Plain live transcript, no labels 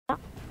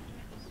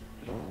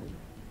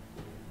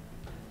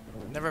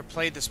Never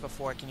played this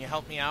before. Can you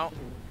help me out?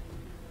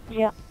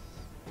 Yeah.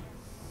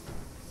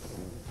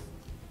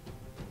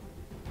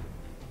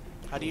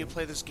 How do you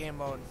play this game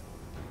mode?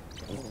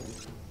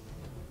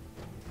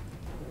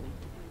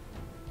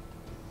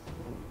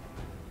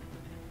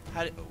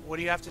 What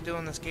do you have to do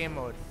in this game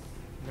mode?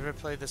 Never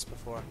played this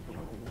before.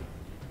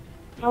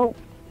 No.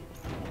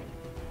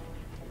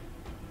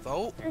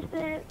 Vote? That's it.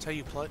 That's how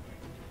you play?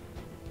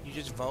 You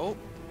just vote?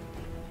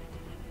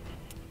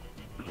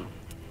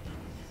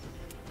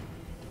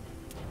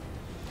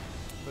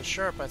 But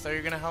Sherp, I thought you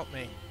were gonna help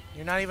me.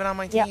 You're not even on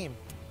my team.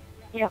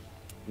 Yep.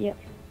 Yep.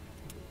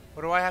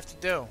 What do I have to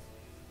do?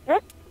 Huh?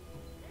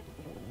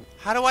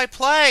 How do I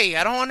play?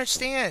 I don't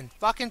understand.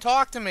 Fucking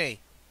talk to me.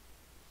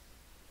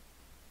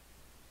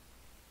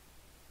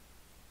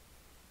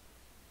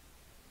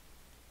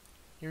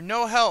 You're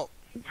no help.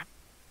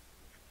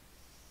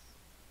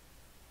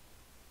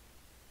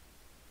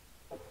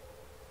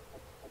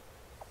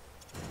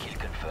 Kill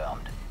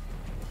confirmed.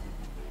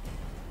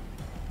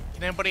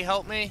 Can anybody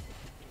help me?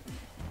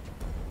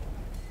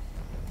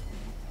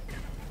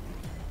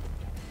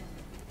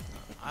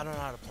 I don't know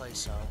how to play,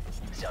 so.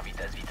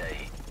 Servitas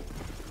vitae.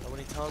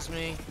 Nobody tells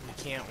me we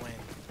can't win.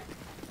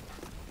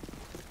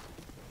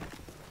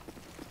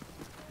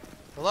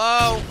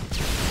 Hello?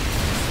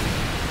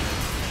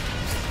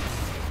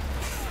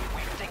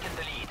 We've taken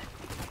the lead.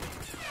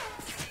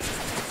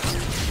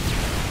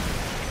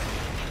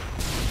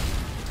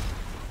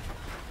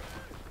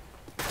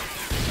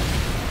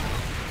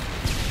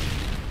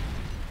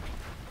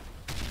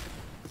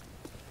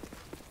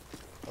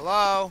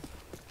 Hello?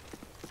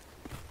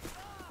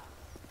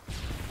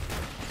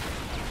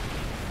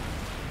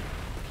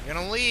 You're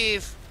gonna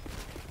leave.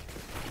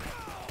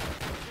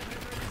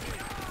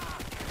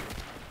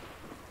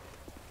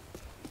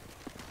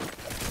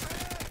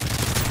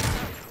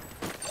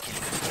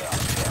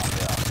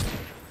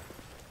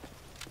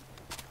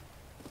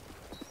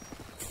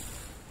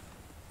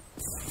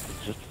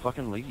 Just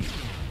fucking leave.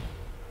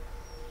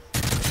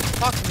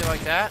 Talk to me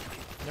like that.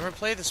 Never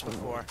played this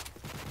before.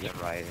 Yeah,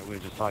 right. We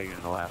just saw you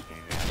in the last game.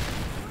 Yeah.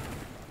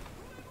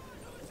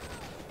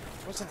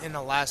 It wasn't in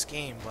the last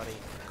game, buddy.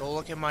 Go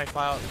look at my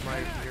file,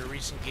 your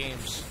recent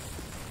games.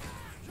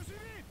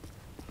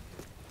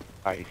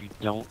 Alright, if you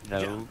don't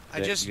know, I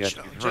that just you have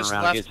to turn just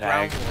around left and get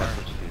tagged, ground that's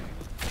war. what you do.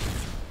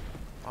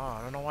 Oh,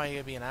 I don't know why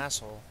you'd be an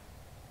asshole.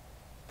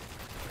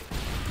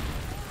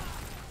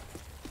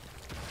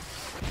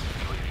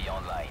 UAV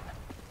online.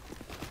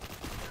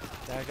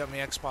 Dad got me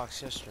Xbox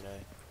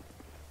yesterday.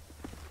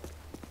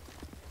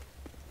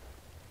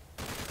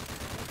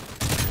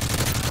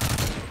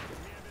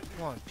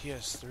 Come on,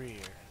 PS3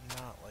 or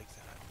not like that.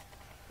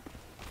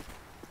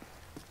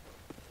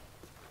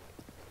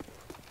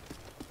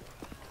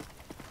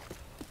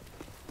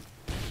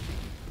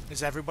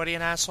 Is everybody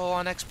an asshole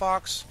on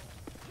Xbox?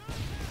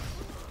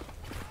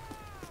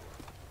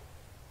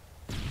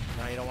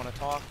 Now you don't want to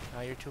talk?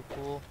 Now you're too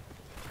cool?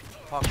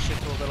 Talk shit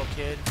to a little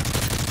kid?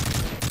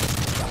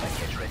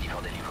 Package ready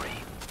for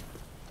delivery.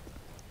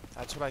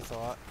 That's what I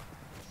thought.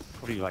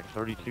 What are you, like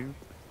 32?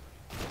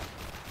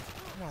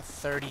 I'm not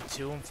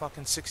 32, I'm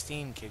fucking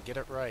 16, kid. Get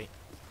it right.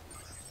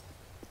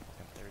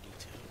 Fucking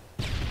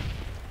 32.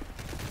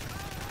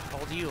 How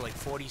old are you, like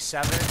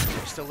 47?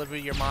 You still live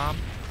with your mom?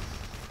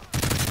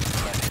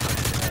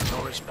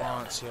 No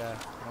response, yeah.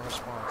 No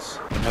response.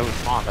 No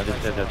response, I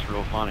just said that's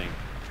real funny.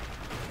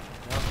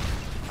 Yep.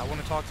 I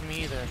wouldn't talk to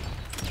me either.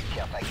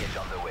 Care package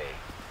on the way.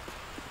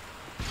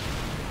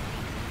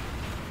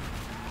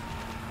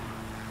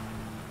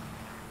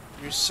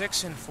 You're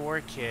 6 and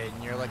 4, kid,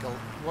 and you're like a...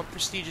 What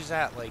prestige is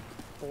that, like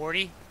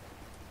 40?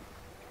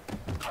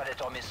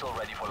 Predator missile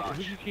ready for Who launch.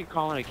 do you keep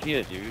calling a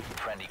kid, dude?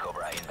 Friendly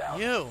Cobra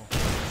inbound. You!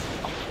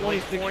 I'm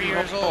 26 4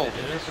 years old,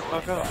 dude. Shut the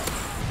fuck up.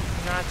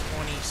 You're not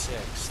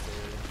 26, dude.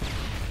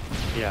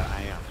 Yeah,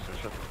 I am, so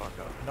shut the fuck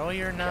up. No,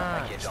 you're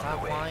not. package on Stop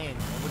the way. lying.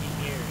 Nobody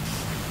hears.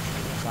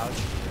 Vouch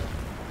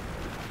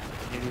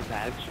for you. It is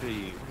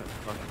actually a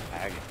fucking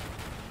faggot.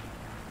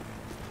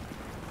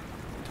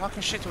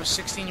 Talking shit to a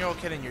 16-year-old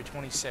kid and you're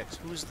 26.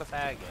 Who's the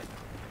faggot?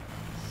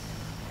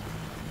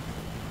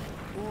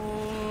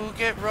 Ooh,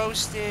 get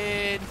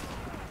roasted.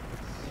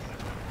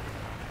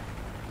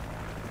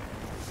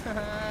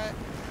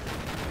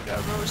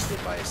 Got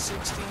roasted by a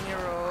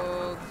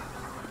 16-year-old.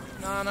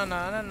 Na na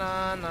na na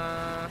na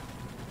na.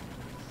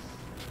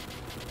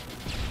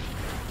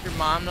 Your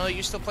mom know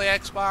you still play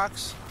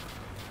Xbox?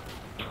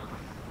 I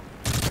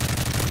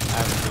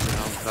haven't been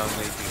home since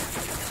 18.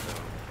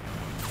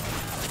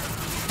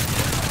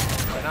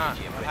 Why not?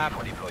 Team What ready for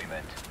happened?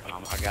 deployment.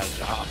 I got a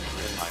job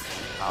in my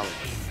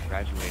college,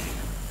 graduating.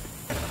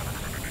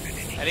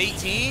 At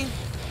 18?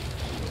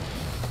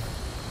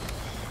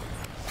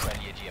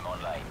 Friendly AGM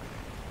online.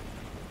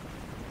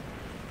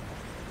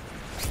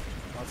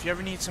 Well, if you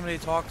ever need somebody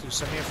to talk to,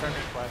 send me a friend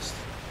request.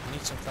 I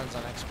need some friends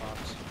on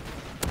Xbox.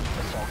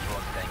 Assault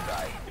drone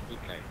standby.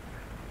 Okay.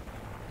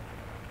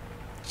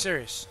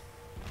 Serious.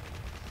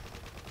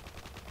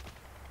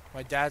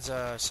 My dad's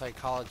a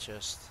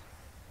psychologist.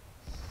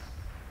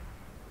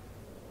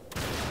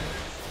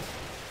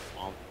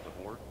 Well, the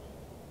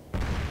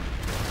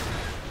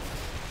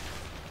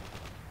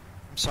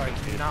sorry,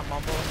 can you not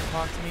mumble and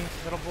talk to me,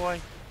 little boy?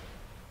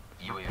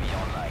 UAV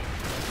online.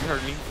 You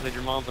heard me. Said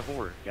your mom's a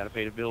whore. Gotta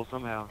pay the bill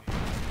somehow.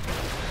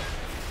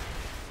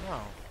 No.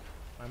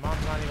 My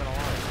mom's not even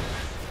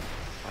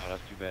alive. Oh,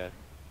 that's too bad.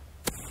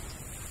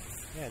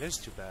 Yeah, it is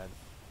too bad.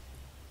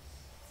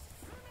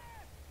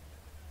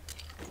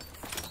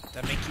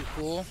 That make you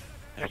cool?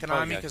 Picking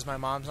on me because my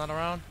mom's not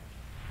around?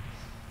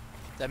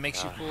 That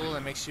makes you cool?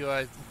 That makes you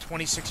a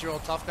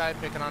 26-year-old tough guy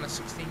picking on a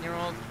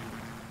 16-year-old?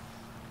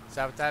 Is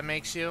that what that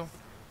makes you?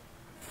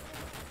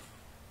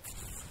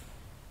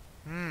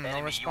 No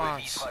Enemy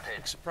response. UAV spotted.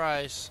 Big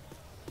surprise.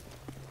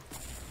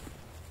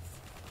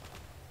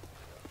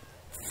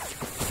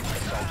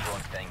 Assault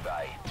drone standing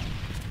by.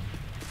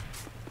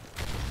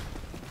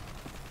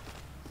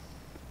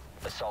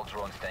 Assault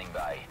drone standing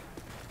by.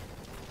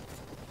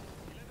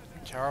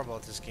 I'm terrible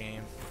at this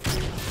game.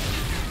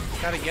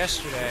 Got it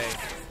yesterday.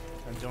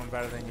 I'm doing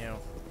better than you.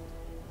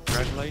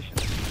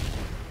 Congratulations.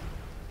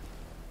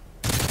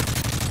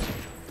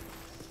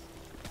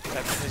 Is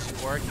that because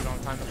you work? You don't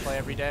have time to play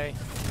every day?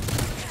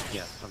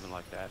 Yeah, something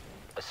like that.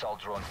 Assault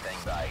drone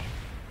standing by.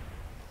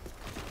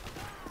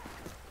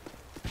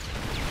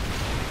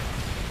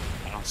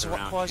 So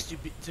what caused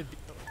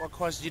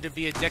you to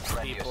be a dick to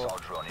Friendly people?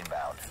 assault drone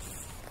inbound.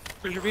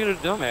 Because you're being a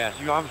dumbass.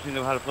 You obviously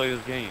know how to play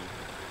this game.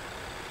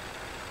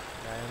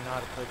 I know how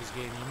to play this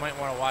game. You might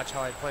want to watch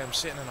how I play. I'm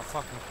sitting in a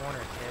fucking corner,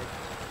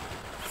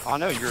 kid. I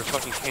know, you're a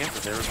fucking camper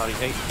that everybody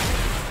hates.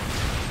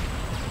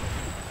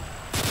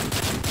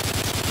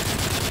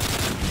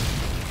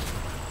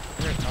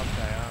 You're a tough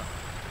guy, huh?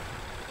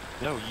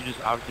 No, you just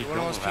obviously You're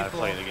don't one know of how those to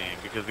play the people- game.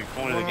 Because the You're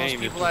point of one the of those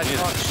game is people to that win.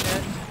 talk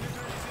shit.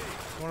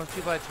 You're one of those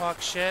people that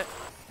talk shit.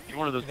 You're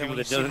one of those And then people when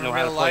you that see them doesn't in know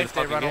how to real play the life,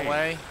 they fucking run game.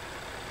 away.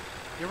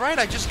 You're right,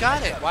 I just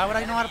got it. Why would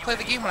I know how to play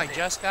the game when I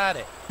just got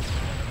it?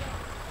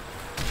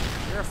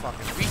 You're a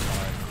fucking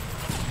retard.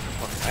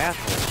 Fucking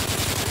asshole.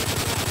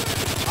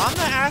 I'm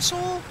the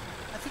asshole?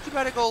 I think you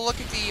better go look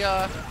at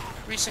the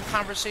recent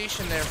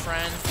conversation there,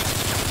 friend.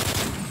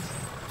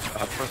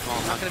 First of all,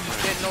 I'm not gonna be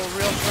getting no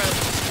real friends.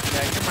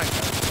 Yeah, you're my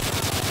friend.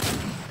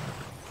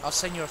 I'll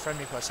send you a friend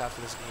request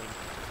after this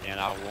game. And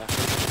I won't.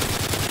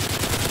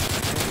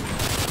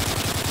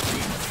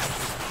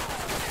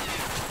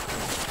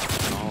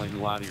 I'll only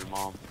lie to your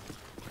mom.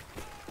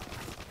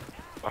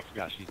 I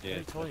forgot she's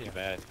dead. told That's you. too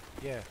bad.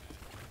 Yeah.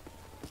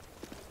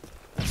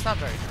 That's not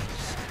very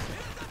nice.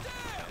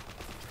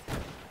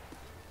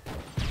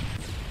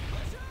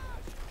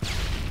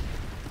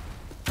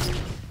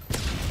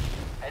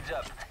 Heads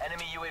up.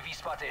 Enemy UAV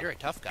spotted. You're a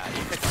tough guy.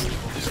 You pick on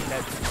people who's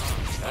dead.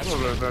 That's Blah,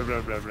 blah, blah,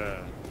 blah, blah, blah.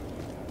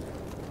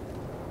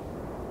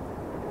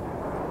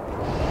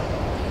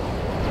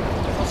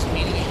 what's the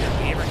meaning of your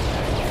gamer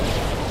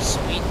tag?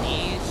 Sweet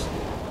knees.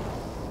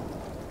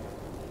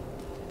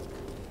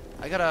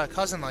 I got a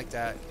cousin like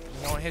that.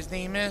 You know what his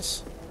name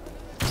is?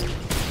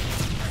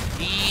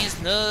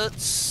 These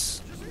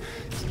nuts.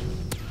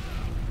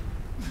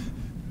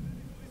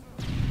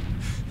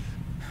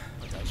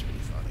 That was pretty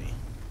funny.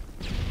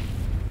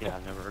 Yeah,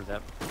 I never heard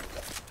that.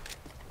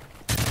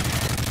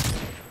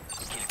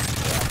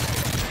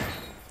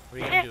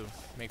 What are you gonna do?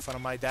 Make fun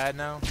of my dad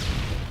now?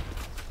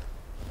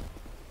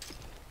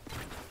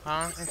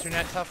 Huh?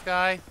 Internet tough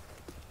guy?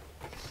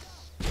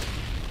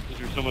 Because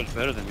you're so much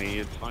better than me,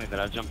 it's funny that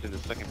I jumped into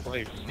second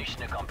place.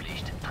 Mission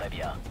accomplished. Très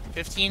bien.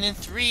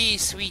 15-3,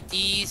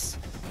 sweeties.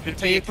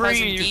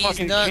 53, you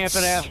fucking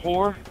camping ass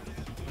whore.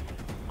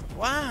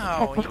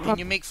 Wow, and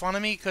you make fun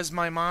of me because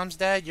my mom's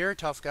dead? You're a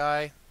tough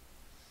guy.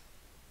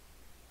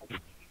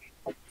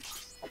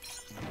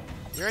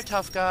 You're a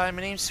tough guy.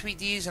 My name's Sweet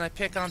D's, and I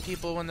pick on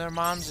people when their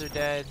moms are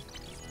dead.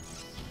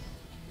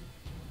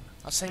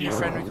 I'll send you a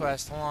friend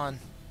request. Hold on.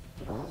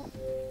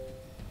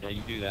 Yeah,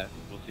 you do that.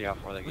 We'll see how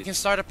far that We gets. can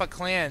start up a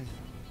clan.